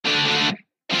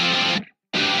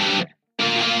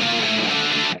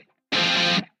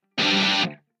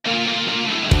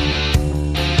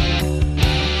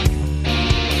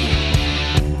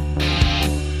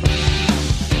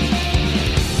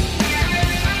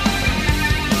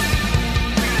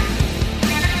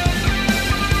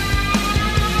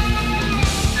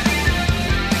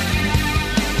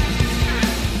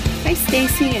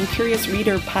Stacy and Curious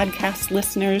Reader podcast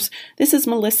listeners. This is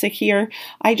Melissa here.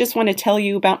 I just want to tell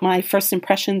you about my first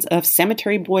impressions of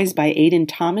Cemetery Boys by Aiden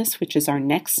Thomas, which is our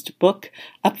next book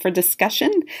up for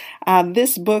discussion.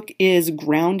 This book is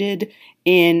grounded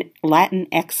in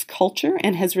Latinx culture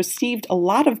and has received a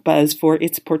lot of buzz for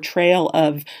its portrayal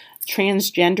of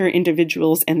transgender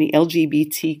individuals and the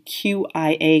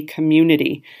LGBTQIA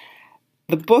community.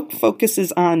 The book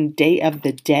focuses on Day of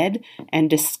the Dead and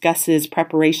discusses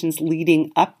preparations leading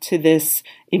up to this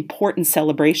important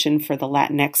celebration for the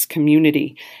Latinx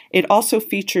community. It also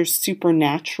features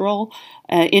supernatural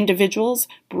individuals,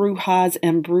 brujas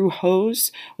and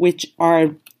brujos, which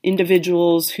are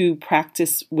individuals who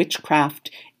practice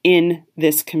witchcraft in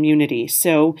this community.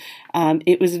 So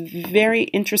it was very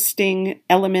interesting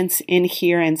elements in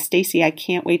here. And Stacy, I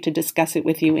can't wait to discuss it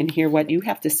with you and hear what you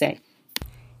have to say.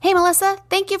 Hey Melissa,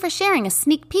 thank you for sharing a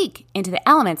sneak peek into the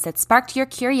elements that sparked your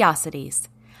curiosities.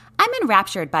 I'm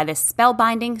enraptured by this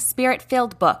spellbinding,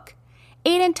 spirit-filled book.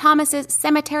 Aiden Thomas's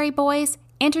Cemetery Boys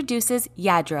introduces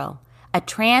Yadril, a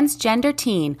transgender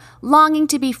teen longing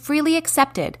to be freely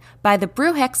accepted by the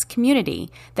Brujex community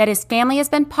that his family has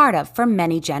been part of for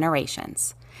many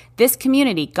generations. This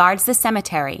community guards the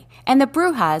cemetery, and the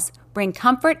Brujas bring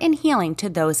comfort and healing to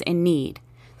those in need,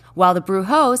 while the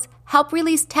Brujos help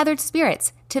release tethered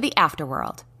spirits to the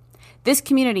afterworld. This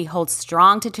community holds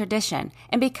strong to tradition,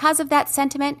 and because of that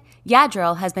sentiment,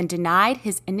 Yadril has been denied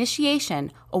his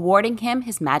initiation, awarding him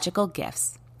his magical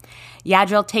gifts.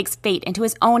 Yadril takes fate into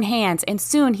his own hands, and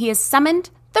soon he has summoned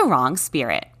the wrong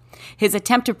spirit. His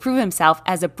attempt to prove himself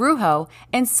as a Brujo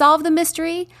and solve the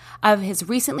mystery of his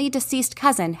recently deceased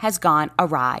cousin has gone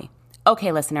awry.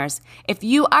 Okay, listeners, if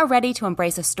you are ready to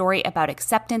embrace a story about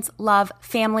acceptance, love,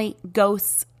 family,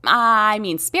 ghosts,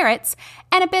 spirits,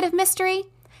 and a bit of mystery,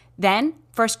 then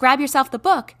first grab yourself the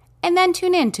book and then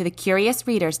tune in to the Curious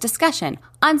Reader's discussion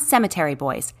on Cemetery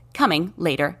Boys, coming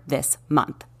later this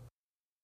month.